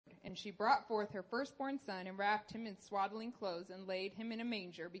And she brought forth her firstborn son and wrapped him in swaddling clothes and laid him in a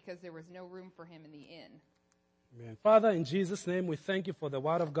manger because there was no room for him in the inn. Amen. Father, in Jesus' name, we thank you for the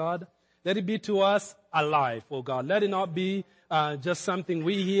word of God. Let it be to us alive, oh God. Let it not be just something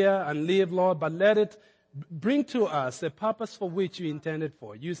we hear and leave, Lord, but let it bring to us the purpose for which you intended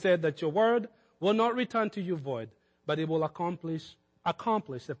for. You said that your word will not return to you void, but it will accomplish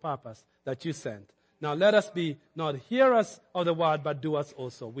the purpose that you sent. Now let us be not hearers of the word, but doers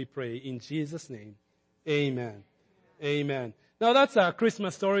also, we pray in Jesus' name. Amen. Amen. Now that's a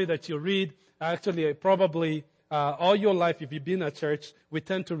Christmas story that you read. Actually, probably all your life, if you've been at church, we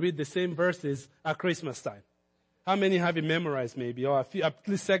tend to read the same verses at Christmas time. How many have it memorized maybe, or at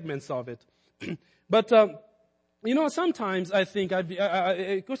least segments of it? But, sometimes I think,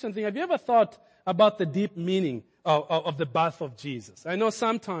 a question thing, have you ever thought about the deep meaning of the birth of Jesus? I know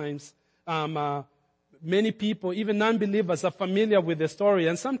sometimes many people, even non-believers, are familiar with the story,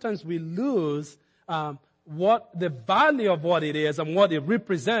 and sometimes we lose what the value of what it is and what it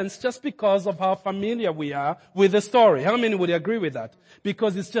represents just because of how familiar we are with the story. How many would agree with that?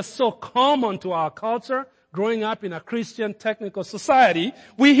 Because it's just so common to our culture. Growing up in a Christian technical society,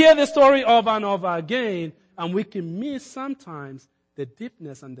 we hear the story over and over again, and we can miss sometimes the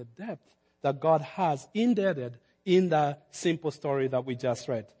deepness and the depth that God has indebted in the simple story that we just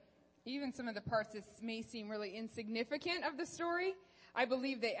read. Even some of the parts that may seem really insignificant of the story, I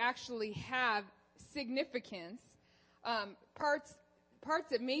believe they actually have significance. Parts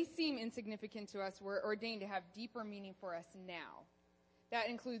that may seem insignificant to us were ordained to have deeper meaning for us now. That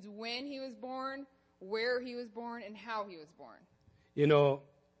includes when he was born, where he was born, and how he was born. You know,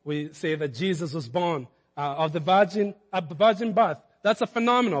 we say that Jesus was born of the virgin birth. That's a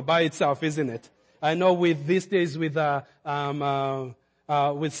phenomenon by itself, isn't it? I know with these days with science,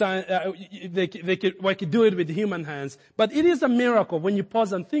 we could do it with human hands, but it is a miracle when you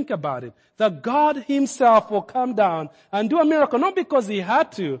pause and think about it, that God himself will come down and do a miracle, not because he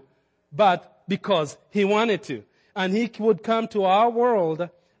had to, but because he wanted to. And he would come to our world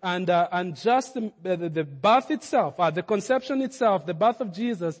and just the birth itself, the conception itself, the birth of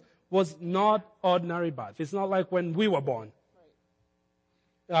Jesus was not ordinary birth. It's not like when we were born.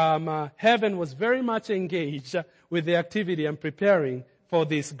 Heaven was very much engaged with the activity and preparing for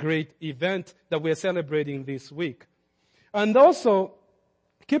this great event that we're celebrating this week. And also,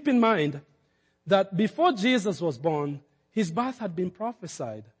 keep in mind that before Jesus was born, his birth had been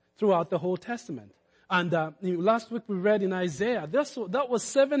prophesied throughout the whole Testament. And last week we read in Isaiah, that was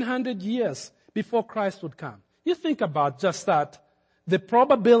 700 years before Christ would come. You think about just that, the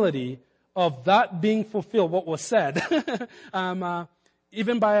probability of that being fulfilled, what was said,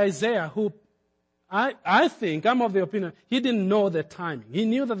 even by Isaiah, who I think, I'm of the opinion, he didn't know the timing. He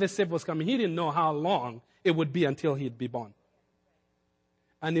knew that the Savior was coming. He didn't know how long it would be until he'd be born.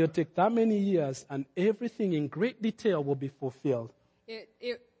 And it would take that many years, and everything in great detail will be fulfilled.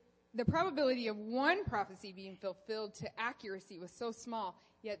 The probability of one prophecy being fulfilled to accuracy was so small,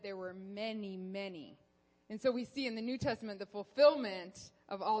 yet there were many, many. And so we see in the New Testament the fulfillment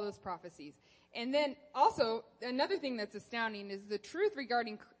of all those prophecies. And then also, another thing that's astounding is the truth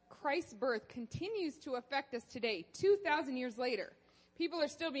regarding Christ's birth continues to affect us today, 2,000 years later. People are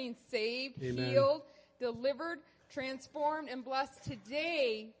still being saved, Amen. Healed, delivered, transformed, and blessed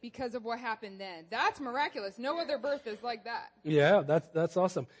today because of what happened then. That's miraculous. No other birth is like that. Yeah, that's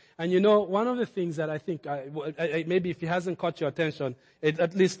awesome. And you know, one of the things that I think, maybe if it hasn't caught your attention, it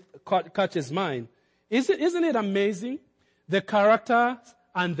at least catches mine. Isn't it amazing? The character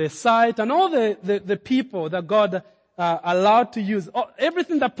and the sight and all the people that God allowed to use,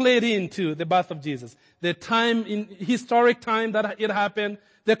 everything that played into the birth of Jesus. The time, in historic time that it happened,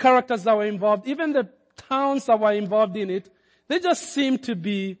 the characters that were involved, even the towns that were involved in it, they just seem to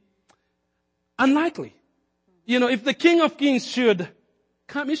be unlikely. You know, if the King of Kings should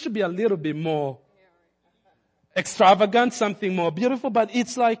come, it should be a little bit more extravagant, something more beautiful, but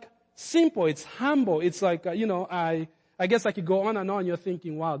it's like simple, it's humble, it's like, I guess I could go on and on. You're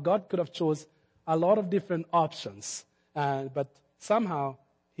thinking, wow, God could have chose a lot of different options, but somehow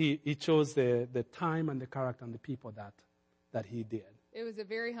he chose the time and the character and the people that he did. It was a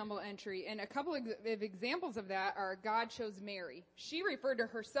very humble entry. And a couple of examples of that are God chose Mary. She referred to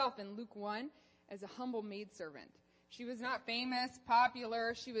herself in Luke 1 as a humble maidservant. She was not famous,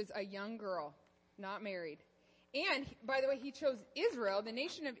 popular. She was a young girl, not married. And, by the way, he chose Israel, the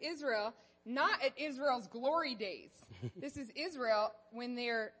nation of Israel, not at Israel's glory days. This is Israel when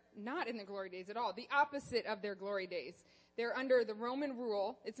they're not in the glory days at all, the opposite of their glory days. They're under the Roman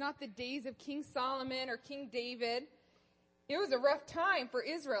rule. It's not the days of King Solomon or King David. It was a rough time for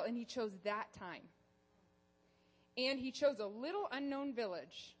Israel, and he chose that time. And he chose a little unknown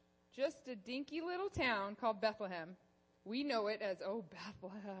village just a dinky little town called Bethlehem. We know it as, oh,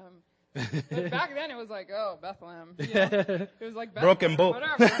 Bethlehem. But back then it was like, oh, Bethlehem. You know? It was like Bethlehem. Broken boat.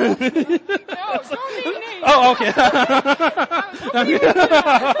 Whatever. No, don't name names. Oh, okay.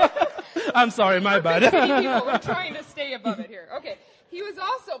 I'm sorry, my bad. People, we're trying to stay above it here. Okay. He was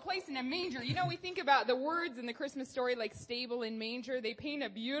also placed in a manger. You know, we think about the words in the Christmas story like stable and manger. They paint a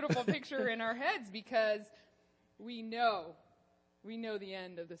beautiful picture in our heads because we know the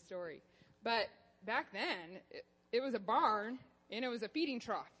end of the story. But back then, it was a barn and it was a feeding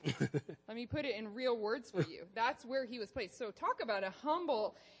trough. Let me put it in real words for you. That's where he was placed. So talk about a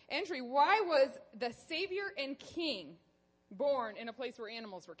humble entry. Why was the Savior and King born in a place where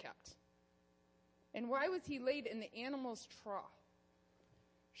animals were kept? And why was he laid in the animal's trough?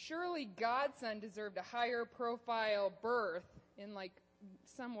 Surely God's son deserved a higher profile birth in like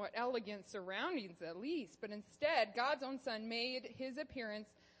somewhat elegant surroundings at least. But instead, God's own son made his appearance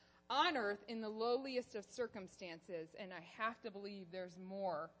on earth in the lowliest of circumstances. And I have to believe there's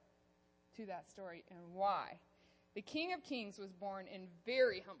more to that story and why. The King of Kings was born in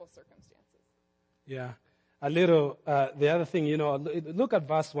very humble circumstances. Yeah. A little, the other thing, look at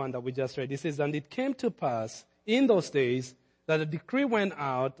verse 1 that we just read. It says, and it came to pass in those days that a decree went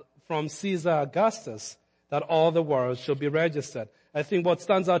out from Caesar Augustus that all the world should be registered. I think what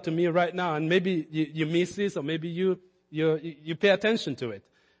stands out to me right now, and maybe you miss this, or maybe you pay attention to it.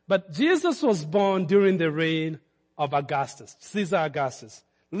 But Jesus was born during the reign of Augustus, Caesar Augustus.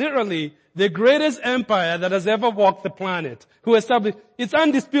 Literally, the greatest empire that has ever walked the planet, who established, it's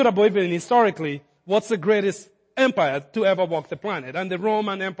undisputable even historically, what's the greatest empire to ever walk the planet. And the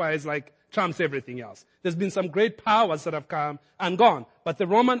Roman Empire is like, trumps everything else. There's been some great powers that have come and gone. But the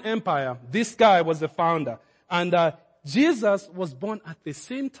Roman Empire, this guy was the founder. And Jesus was born at the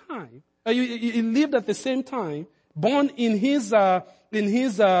same time. He lived at the same time, born in his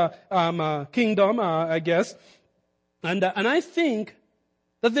kingdom, I guess. And I think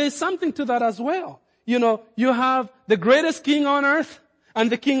that there's something to that as well. You have the greatest king on earth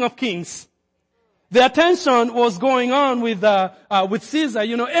and the King of Kings. The attention was going on with Caesar.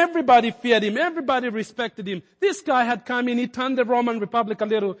 Everybody feared him. Everybody respected him. This guy had come in. He turned the Roman Republic a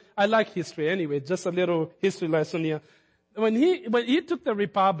little. I like history anyway. Just a little history lesson here. When he took the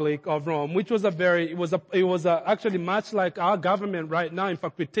Republic of Rome, which was it was actually much like our government right now. In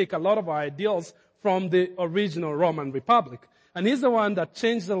fact, we take a lot of our ideals from the original Roman Republic. And he's the one that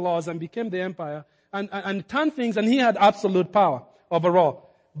changed the laws and became the empire and turned things, and he had absolute power overall.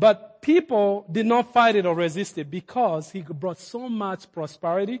 But people did not fight it or resist it because he brought so much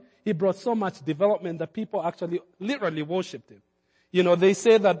prosperity. He brought so much development that people actually literally worshipped him. They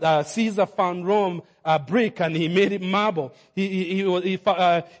say that Caesar found Rome brick and he made it marble. He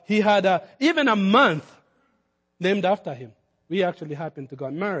had even a month named after him. We actually happened to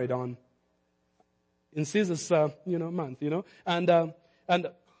get married in Caesar's month. And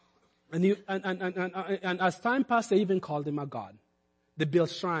as time passed, they even called him a god. They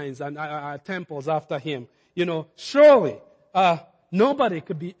built shrines and temples after him. Surely nobody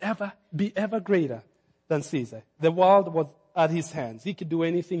could be ever greater than Caesar. The world was at his hands. He could do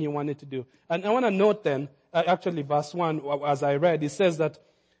anything he wanted to do. And I want to note then, actually verse 1, as I read, it says that,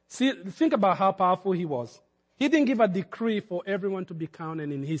 think about how powerful he was. He didn't give a decree for everyone to be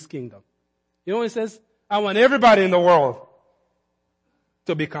counted in his kingdom. He says, I want everybody in the world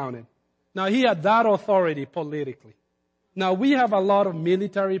to be counted. Now he had that authority politically. Now we have a lot of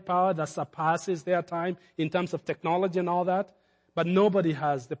military power that surpasses their time in terms of technology and all that, but nobody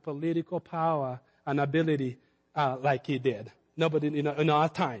has the political power and ability like he did. Nobody in our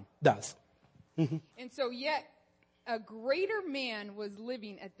time does. And so yet a greater man was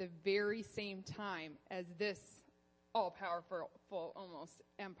living at the very same time as this all-powerful almost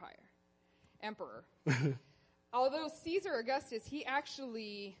emperor. Although Caesar Augustus, he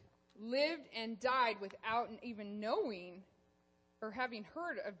actually lived and died without even knowing or having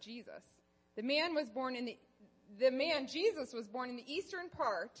heard of Jesus. The man Jesus was born in the eastern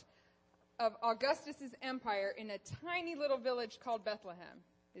part of Augustus's empire in a tiny little village called Bethlehem.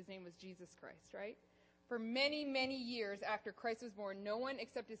 His name was Jesus Christ, right? For many, many years after Christ was born, no one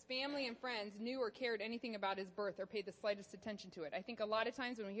except his family and friends knew or cared anything about his birth or paid the slightest attention to it. I think a lot of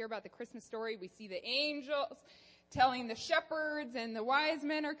times when we hear about the Christmas story, we see the angels telling the shepherds and the wise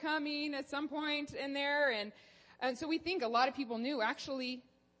men are coming at some point in there. And so we think a lot of people knew. Actually,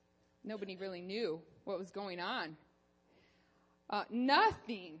 nobody really knew what was going on.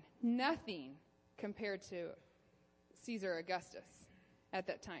 Nothing compared to Caesar Augustus at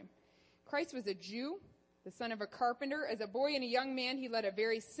that time. Christ was a Jew. The son of a carpenter, as a boy and a young man, he led a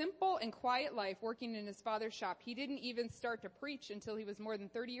very simple and quiet life working in his father's shop. He didn't even start to preach until he was more than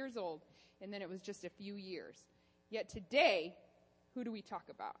 30 years old, and then it was just a few years. Yet today, who do we talk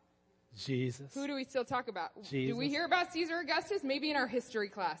about? Jesus. Who do we still talk about? Jesus. Do we hear about Caesar Augustus? Maybe in our history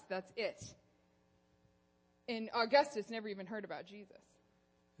class. That's it. And Augustus never even heard about Jesus.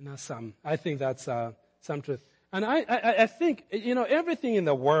 No, I think that's some truth. And I think, everything in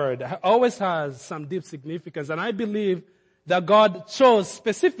the Word always has some deep significance. And I believe that God chose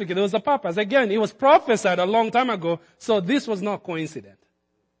specifically, there was a purpose. Again, it was prophesied a long time ago, so this was not coincident.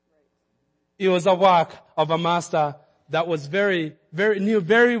 It was a work of a master that was knew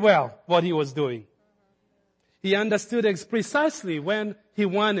very well what he was doing. He understood precisely when he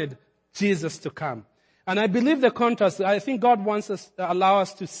wanted Jesus to come. And I believe the contrast, I think God wants us to allow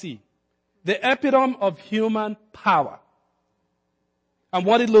us to see the epitome of human power and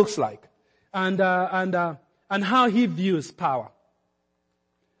what it looks like and how he views power,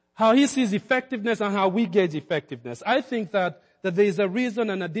 how he sees effectiveness and how we gauge effectiveness. I think that there is a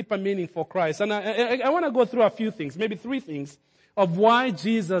reason and a deeper meaning for Christ. And I want to go through a few things, maybe 3 things of why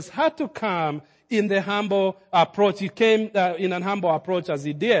Jesus had to come in the humble approach. He came in an humble approach as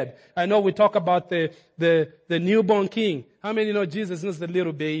he did. I know we talk about the newborn king. How many know Jesus is not the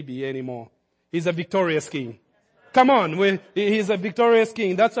little baby anymore? He's a victorious king. Come on, he's a victorious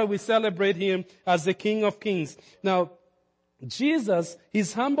king. That's why we celebrate him as the King of Kings. Now, Jesus,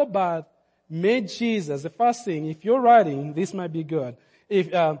 his humble birth made Jesus, the first thing, if you're writing, this might be good,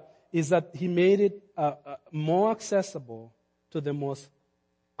 is that he made it more accessible to the most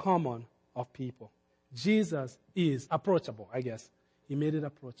common of people. Jesus is approachable, I guess. He made it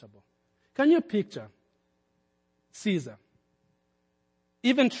approachable. Can you picture Caesar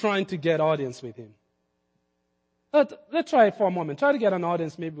even trying to get audience with him? Let's try it for a moment. Try to get an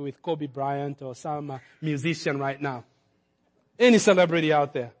audience maybe with Kobe Bryant or some musician right now. Any celebrity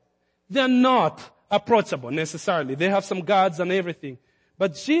out there. They're not approachable necessarily. They have some guards and everything.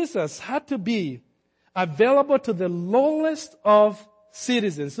 But Jesus had to be available to the lowest of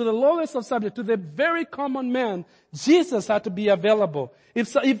citizens, to the lowest of subjects, to the very common man. Jesus had to be available.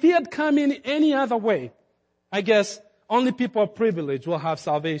 If he had come in any other way, I guess only people of privilege will have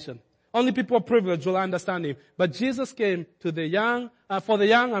salvation. Only people of privilege will understand him. But Jesus came to the young, for the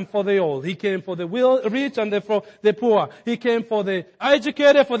young and for the old. He came for the rich and for the poor. He came for the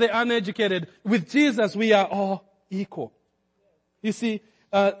educated, for the uneducated. With Jesus, we are all equal. You see,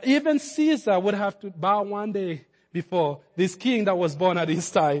 even Caesar would have to bow one day before this king that was born at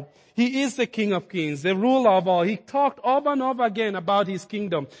his time. He is the King of Kings, the ruler of all. He talked over and over again about his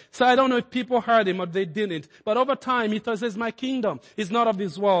kingdom. So I don't know if people heard him or they didn't. But over time, he says, my kingdom is not of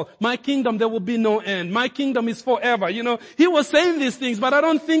this world. My kingdom, there will be no end. My kingdom is forever. He was saying these things, but I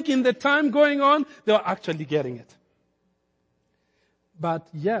don't think in the time going on, they were actually getting it. But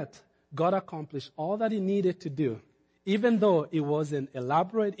yet, God accomplished all that he needed to do, even though it wasn't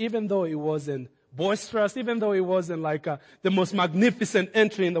elaborate, even though it wasn't boisterous, even though it wasn't like the most magnificent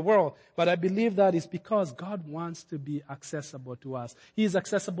entry in the world. But I believe that is because God wants to be accessible to us. He is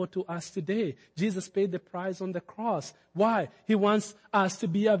accessible to us today. Jesus paid the price on the cross. Why? He wants us to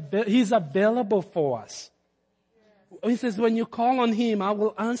be, he's available for us. He says, when you call on him, I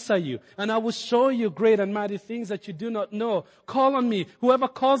will answer you, and I will show you great and mighty things that you do not know. Call on me. Whoever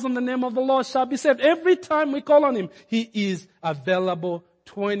calls on the name of the Lord shall be saved. Every time we call on him, he is available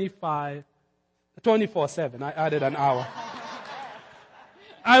 24/7. I added an hour.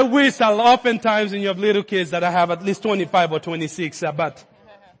 I wish oftentimes when you have little kids that I have at least 25 or 26, but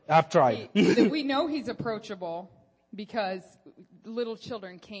I've tried. We know he's approachable because little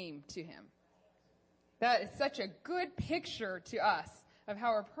children came to him. That is such a good picture to us of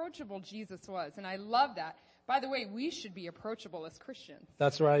how approachable Jesus was. And I love that. By the way, we should be approachable as Christians.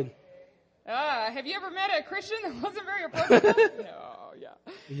 That's right. Have you ever met a Christian that wasn't very approachable? No, yeah.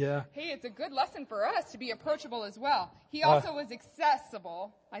 Yeah. Hey, it's a good lesson for us to be approachable as well. He also was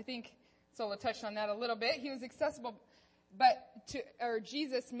accessible. I think Sola touched on that a little bit. He was accessible,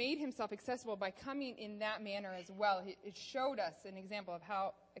 Jesus made himself accessible by coming in that manner as well. It showed us an example of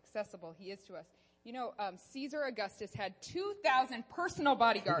how accessible he is to us. Caesar Augustus had 2,000 personal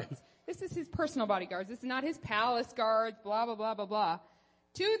bodyguards. This is his personal bodyguards. This is not his palace guards, blah, blah, blah, blah, blah.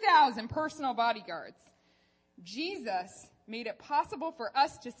 2,000 personal bodyguards. Jesus made it possible for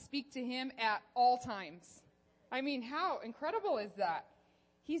us to speak to him at all times. I mean, how incredible is that?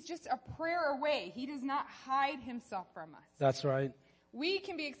 He's just a prayer away. He does not hide himself from us. That's right. We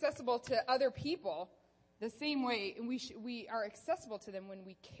can be accessible to other people the same way, and we are accessible to them when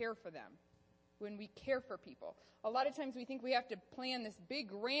we care for them. when we care for people. A lot of times we think we have to plan this big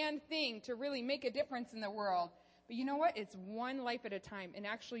grand thing to really make a difference in the world. But you know what? It's one life at a time. And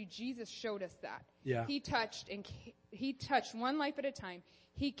actually Jesus showed us that. Yeah. He touched one life at a time.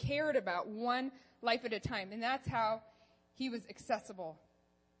 He cared about one life at a time. And that's how he was accessible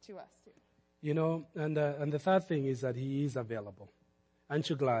to us too. You know, and the third thing is that he is available. Aren't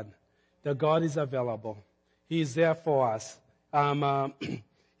you glad that God is available? He is there for us.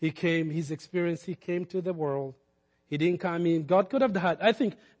 He came to the world. He didn't come in. God could have had, I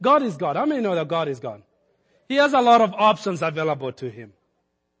think, God is God. How many know that God is God? He has a lot of options available to him.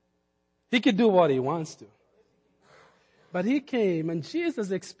 He could do what he wants to. But he came and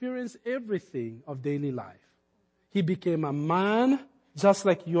Jesus experienced everything of daily life. He became a man just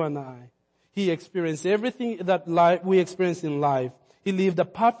like you and I. He experienced everything that we experience in life. He lived a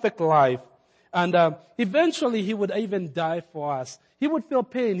perfect life. And eventually he would even die for us. He would feel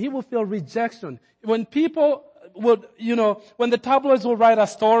pain. He would feel rejection. When people would, when the tabloids would write a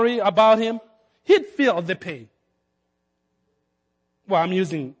story about him, he'd feel the pain. Well, I'm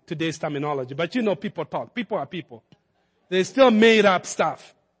using today's terminology, but people talk. People are people. They still made up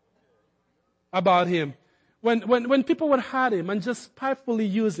stuff about him. When people would hurt him and just spitefully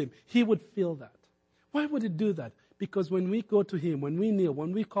use him, he would feel that. Why would he do that? Because when we go to him, when we kneel,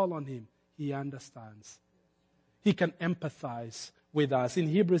 when we call on him, he understands. He can empathize with us. In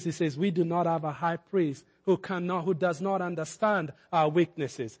Hebrews, he says, we do not have a high priest who does not understand our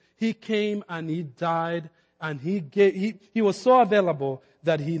weaknesses. He came and he died, and he was so available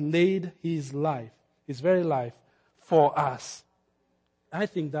that he laid his life, his very life, for us. I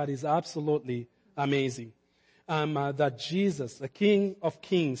think that is absolutely amazing. That Jesus, the King of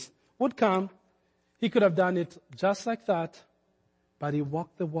Kings, would come. He could have done it just like that, but he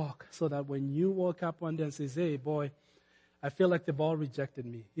walked the walk so that when you woke up one day and says, hey, boy, I feel like they've all rejected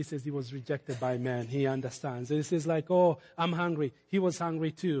me. He says he was rejected by man. He understands. And he says like, oh, I'm hungry. He was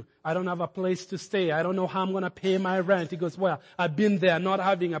hungry too. I don't have a place to stay. I don't know how I'm going to pay my rent. He goes, well, I've been there not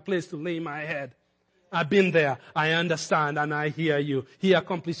having a place to lay my head. I've been there. I understand and I hear you. He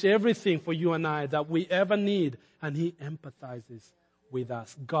accomplished everything for you and I that we ever need. And he empathizes with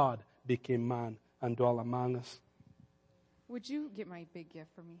us. God became man and dwelt among us. Would you get my big gift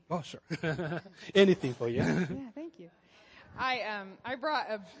for me? Oh, sure. Anything for you. Yeah, thank you. I brought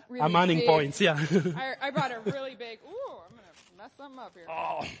a really I'm earning big, points, yeah. I brought a really big, I'm going to mess something up here.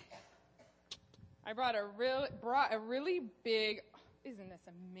 Oh. I brought a really big, isn't this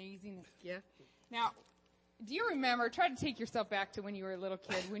amazing, this gift? Now, do you remember, try to take yourself back to when you were a little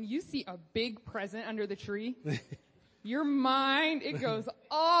kid, when you see a big present under the tree, your mind, it goes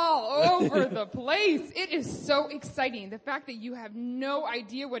all over the place. It is so exciting. The fact that you have no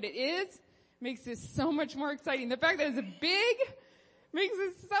idea what it is makes this so much more exciting. The fact that it's big makes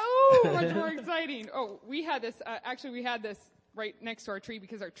it so much more exciting. Oh, we had this right next to our tree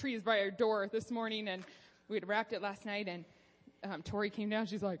because our tree is by our door this morning, and we had wrapped it last night, and Tori came down.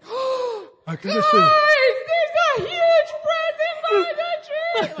 She's like, oh, guys, there's a huge present by the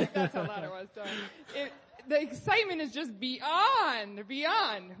tree. Like, that's how loud it was. So the excitement is just beyond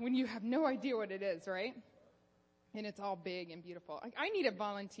when you have no idea what it is, right? And it's all big and beautiful. I need a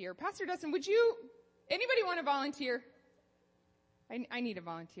volunteer. Pastor Dustin, anybody want to volunteer? I need a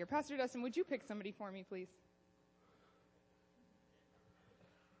volunteer. Pastor Dustin, would you pick somebody for me, please?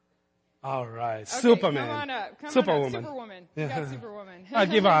 All right. Okay, Superman. Come on up. Superwoman. Superwoman. Yeah. You got Superwoman. I'll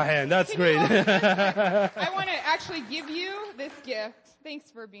give her a hand. That's great. I want to actually give you this gift.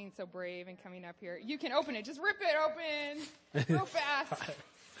 Thanks for being so brave and coming up here. You can open it. Just rip it open real fast.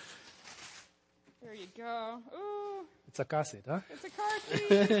 There you go. Ooh. It's a cassette, huh? It's a car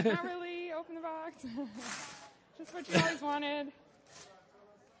seat. Not really. Open the box. Just what you always wanted.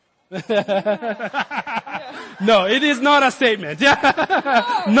 Yeah. No, it is not a statement.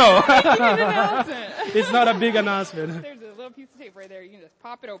 Yeah. No. It's not a big announcement. There's a little piece of tape right there. You can just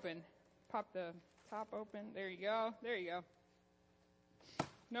pop it open. Pop the top open. There you go. There you go.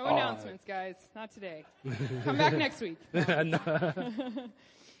 No announcements, guys. Not today. Come back next week. No.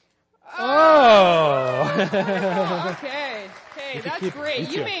 Oh. Okay. Hey, that's great.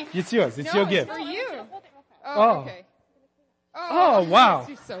 It's yours. It's your gift. For you. Oh, okay. Oh, wow.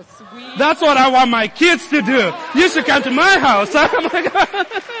 You're so sweet. That's what I want my kids to do. You should come to my house. Oh my God.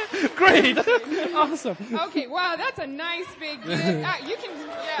 Great. Awesome. Okay, wow, that's a nice big gift. You can,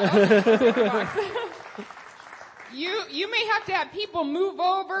 You may have to have people move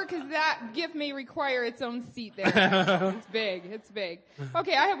over because that gift may require its own seat there. It's big.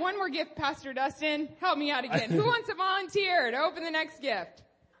 Okay, I have one more gift, Pastor Dustin. Help me out again. Who wants to volunteer to open the next gift?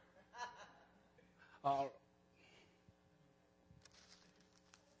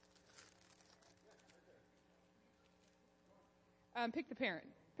 Pick the parent.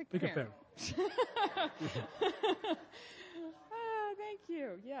 Pick a parent. Thank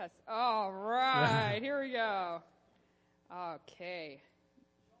you. Yes. All right. Here we go. Okay.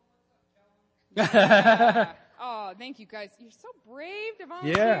 Yeah. Oh, thank you guys. You're so brave to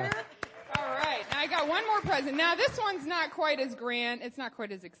volunteer. Yeah. All right. Now I got one more present. Now this one's not quite as grand. It's not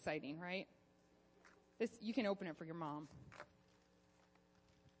quite as exciting, right? You can open it for your mom.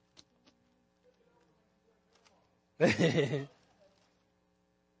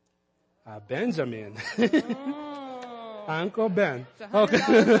 Benjamin. Oh. Uncle Ben. It's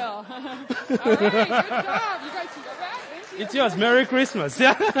 $100 bill. All right. Good job. You guys can go back. Thank you. It's yours. Merry Christmas.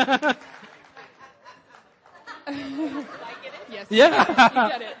 Yeah. Yes. Yeah. You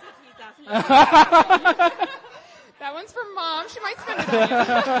get it. That one's for Mom. She might spend it on you.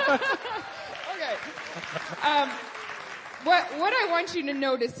 Okay. What I want you to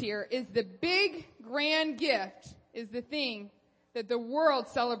notice here is the big, grand gift is the thing that the world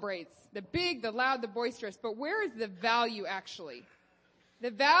celebrates. The big, the loud, the boisterous. But where is the value actually? The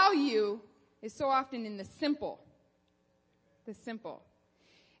value is so often in the simple. The simple.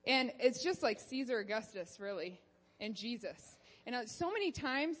 And it's just like Caesar Augustus, really, and Jesus. And so many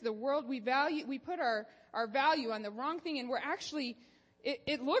times the world, we put our value on the wrong thing, and we're actually,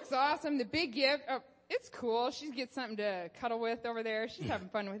 it looks awesome, the big gift, it's cool, she gets something to cuddle with over there, she's having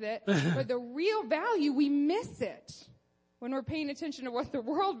fun with it. But the real value, we miss it when we're paying attention to what the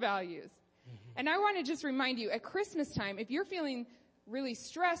world values. And I want to just remind you, at Christmas time, if you're feeling really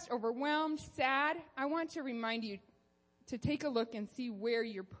stressed, overwhelmed, sad, I want to remind you to take a look and see where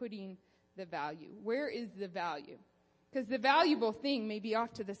you're putting the value. Where is the value? Because the valuable thing may be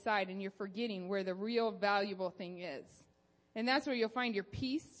off to the side and you're forgetting where the real valuable thing is. And that's where you'll find your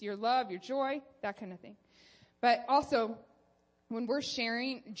peace, your love, your joy, that kind of thing. But also, when we're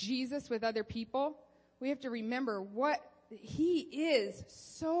sharing Jesus with other people, we have to remember he is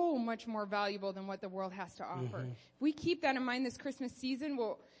so much more valuable than what the world has to offer. Mm-hmm. If we keep that in mind this Christmas season,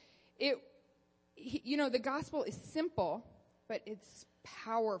 the gospel is simple, but it's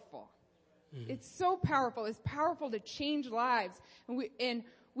powerful. Mm-hmm. It's so powerful. It's powerful to change lives. And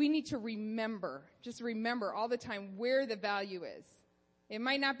we need to remember all the time where the value is. It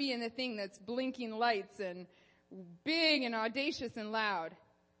might not be in the thing that's blinking lights and big and audacious and loud,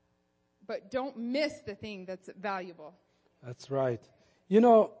 but don't miss the thing that's valuable. That's right. The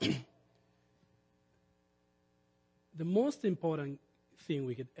most important thing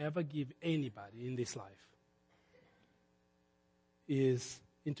we could ever give anybody in this life is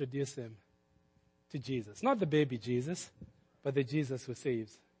introduce them to Jesus. Not the baby Jesus, but the Jesus who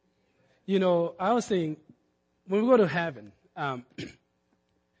saves. I was saying, when we go to heaven,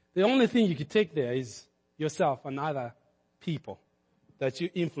 the only thing you could take there is yourself and other people that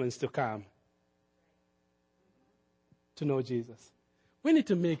you influence to come to know Jesus. We need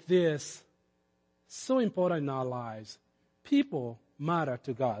to make this so important in our lives. People matter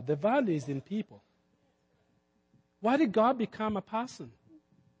to God. The value is in people. Why did God become a person?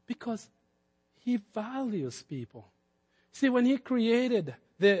 Because He values people. See, when He created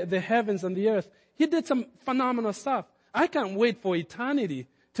the heavens and the earth, He did some phenomenal stuff. I can't wait for eternity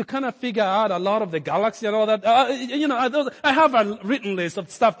to kind of figure out a lot of the galaxy and all that. I have a written list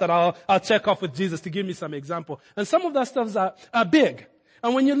of stuff that I'll check off with Jesus to give me some example. And some of that stuff are big.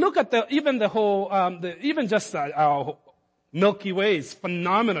 And when you look at our Milky Way is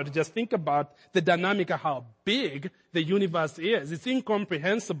phenomenal to just think about the dynamic of how big the universe is. It's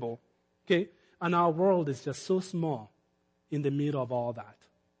incomprehensible. Okay? And our world is just so small in the middle of all that.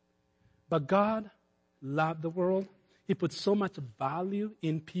 But God loved the world. He put so much value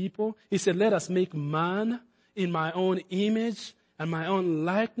in people. He said, let us make man in my own image and my own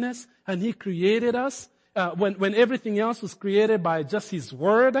likeness. And He created us. When everything else was created by just His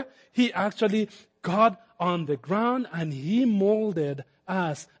word, He actually got on the ground and He molded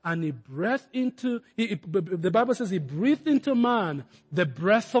us. And He breathed the Bible says He breathed into man the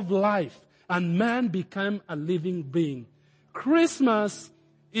breath of life. And man became a living being. Christmas,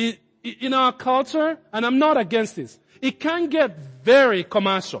 in our culture, and I'm not against this, it can get very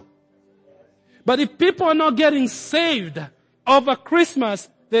commercial. But if people are not getting saved over Christmas,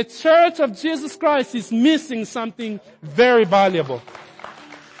 the Church of Jesus Christ is missing something very valuable.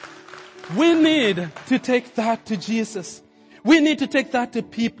 We need to take that to Jesus. We need to take that to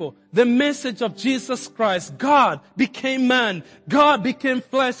people. The message of Jesus Christ. God became man. God became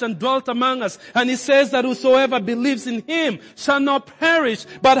flesh and dwelt among us. And He says that whosoever believes in Him shall not perish,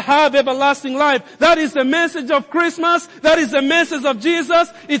 but have everlasting life. That is the message of Christmas. That is the message of Jesus.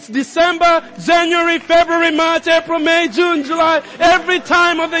 It's December, January, February, March, April, May, June, July. Every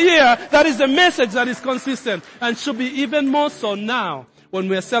time of the year, that is the message that is consistent and should be even more so now, when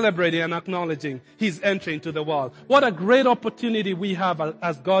we are celebrating and acknowledging His entry into the world. What a great opportunity we have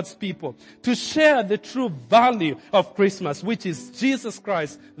as God's people to share the true value of Christmas, which is Jesus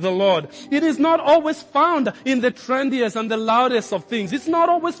Christ the Lord. It is not always found in the trendiest and the loudest of things. It's not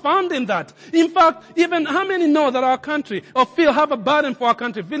always found in that. In fact, even how many know that our country or have a burden for our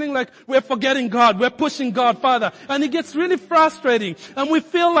country, feeling like we're forgetting God, we're pushing God further, and it gets really frustrating. And we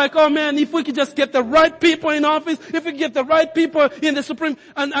feel like, oh man, if we could just get the right people in office, if we get the right people in the Supreme,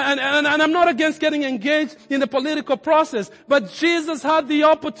 and I'm not against getting engaged in the political process, but Jesus had the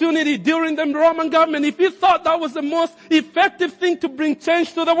opportunity during the Roman government. If He thought that was the most effective thing to bring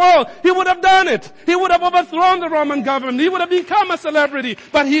change to the world, He would have done it. He would have overthrown the Roman government. He would have become a celebrity,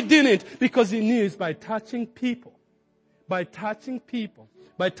 but He didn't, because He knew it's by touching people, by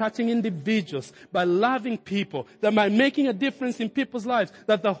touching individuals, by loving people, that by making a difference in people's lives,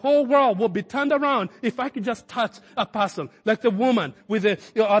 that the whole world will be turned around if I could just touch a person. Like the woman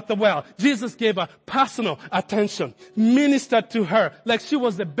at the well. Jesus gave her personal attention, ministered to her like she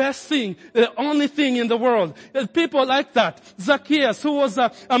was the best thing, the only thing in the world. People like that. Zacchaeus, who was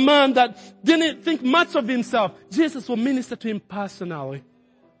a man that didn't think much of himself, Jesus will minister to him personally.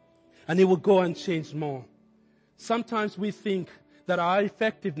 And He will go and change more. Sometimes we think that our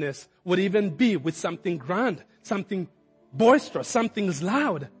effectiveness would even be with something grand, something boisterous, something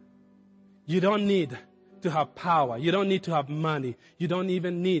loud. You don't need to have power. You don't need to have money. You don't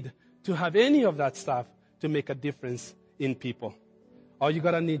even need to have any of that stuff to make a difference in people. All you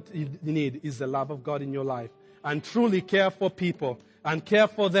need is the love of God in your life, and truly care for people and care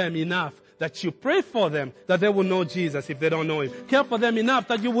for them enough that you pray for them that they will know Jesus if they don't know Him. Care for them enough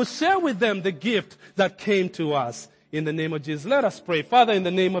that you will share with them the gift that came to us. In the name of Jesus, let us pray. Father, in the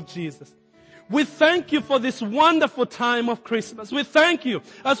name of Jesus, we thank You for this wonderful time of Christmas. We thank You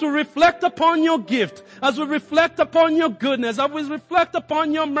as we reflect upon Your gift, as we reflect upon Your goodness, as we reflect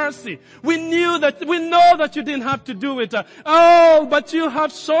upon Your mercy. We know that You didn't have to do it. But You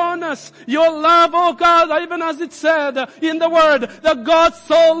have shown us Your love, oh God, even as it said in the Word, that God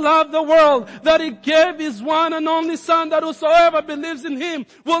so loved the world that He gave His one and only Son, that whosoever believes in Him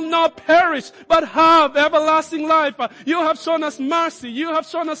will not perish, but have everlasting life. You have shown us mercy. You have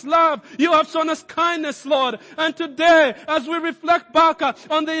shown us love. You have shown us kindness, Lord. And today, as we reflect back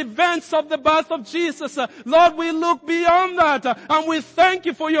on the events of the birth of Jesus, Lord, we look beyond that, and we thank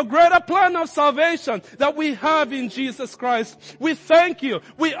You for Your greater plan of salvation that we have in Jesus Christ. We thank You.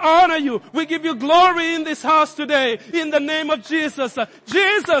 We honor You. We give You glory in this house today, in the name of Jesus.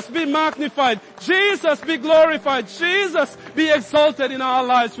 Jesus be magnified. Jesus be glorified. Jesus be exalted in our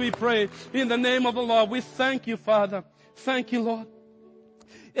lives, we pray. In the name of the Lord, we thank You, Father. Thank You, Lord.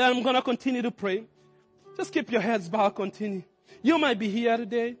 And I'm going to continue to pray. Just keep your heads bowed, continue. You might be here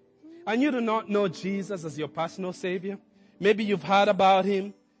today and you do not know Jesus as your personal Savior. Maybe you've heard about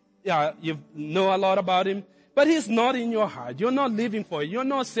Him. Yeah, you know a lot about Him. But He's not in your heart. You're not living for it. You're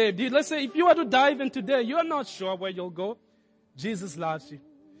not saved. Let's say if you were to die even today, you're not sure where you'll go. Jesus loves you.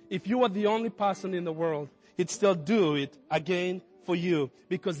 If you were the only person in the world, He'd still do it again for you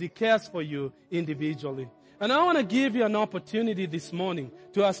because He cares for you individually. And I want to give you an opportunity this morning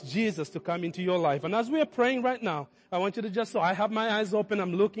to ask Jesus to come into your life. And as we are praying right now, I want you to I have my eyes open,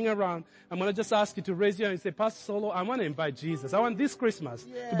 I'm looking around. I'm going to just ask you to raise your hand and say, Pastor Solo, I want to invite Jesus. I want this Christmas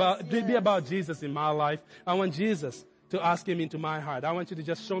to be about Jesus in my life. I want Jesus to ask Him into my heart. I want you to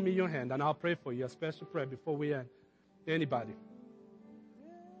just show me your hand and I'll pray for you, a special prayer before we end. Anybody?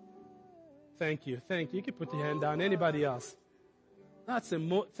 Thank you. Thank you. You can put your hand down. Anybody else?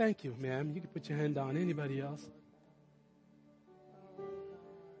 Thank you, ma'am. You can put your hand down. Anybody else?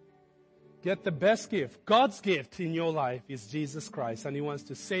 Get the best gift. God's gift in your life is Jesus Christ. And He wants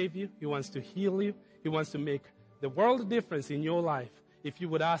to save you. He wants to heal you. He wants to make the world a difference in your life if you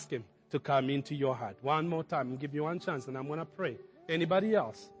would ask Him to come into your heart. One more time. I'll give you one chance and I'm going to pray. Anybody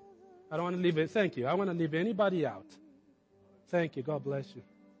else? I don't want to leave it. Thank you. I want to leave anybody out. Thank you. God bless you.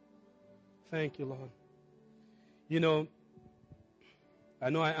 Thank you, Lord. You know, I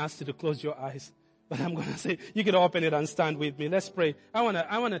know I asked you to close your eyes, but I'm going to say, you can open it and stand with me. Let's pray. I want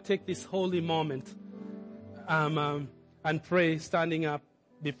to take this holy moment and pray standing up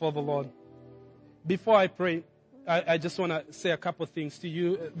before the Lord. Before I pray, I just want to say a couple things to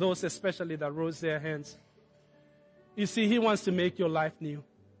you, those especially that rose their hands. You see, He wants to make your life new.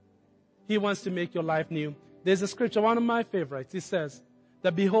 He wants to make your life new. There's a scripture, one of my favorites. It says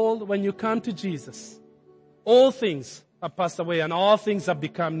that behold, when you come to Jesus, all things have passed away and all things have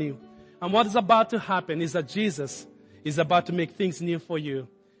become new. And what is about to happen is that Jesus is about to make things new for you.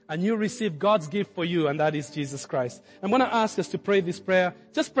 And you receive God's gift for you, and that is Jesus Christ. I'm going to ask us to pray this prayer.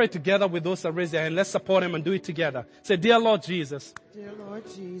 Just pray together with those that raise their hand. Let's support Him and do it together. Say, Dear Lord Jesus, Dear Lord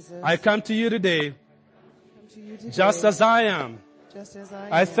Jesus, I come to you today, just as I am.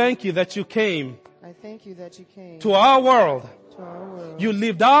 I thank you that you came I thank you that you came to our world. to our world, You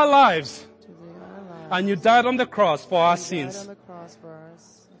lived our lives, to live our lives, and you died on the cross for our died sins. on the cross for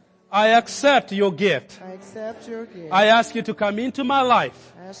us. I accept your gift. I accept your gift. I ask you to come into my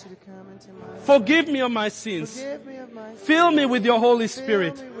life. I ask you to come into my life. Forgive me of my sins. Forgive me of my Fill me sins. with your Holy Fill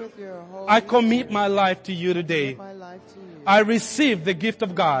Spirit. me with your Holy I commit Spirit. my life to you today. My life to you. I receive the gift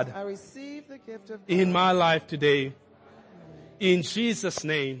of God I receive the gift of God in my life today. In Jesus'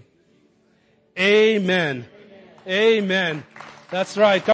 name. Amen. Amen. That's right.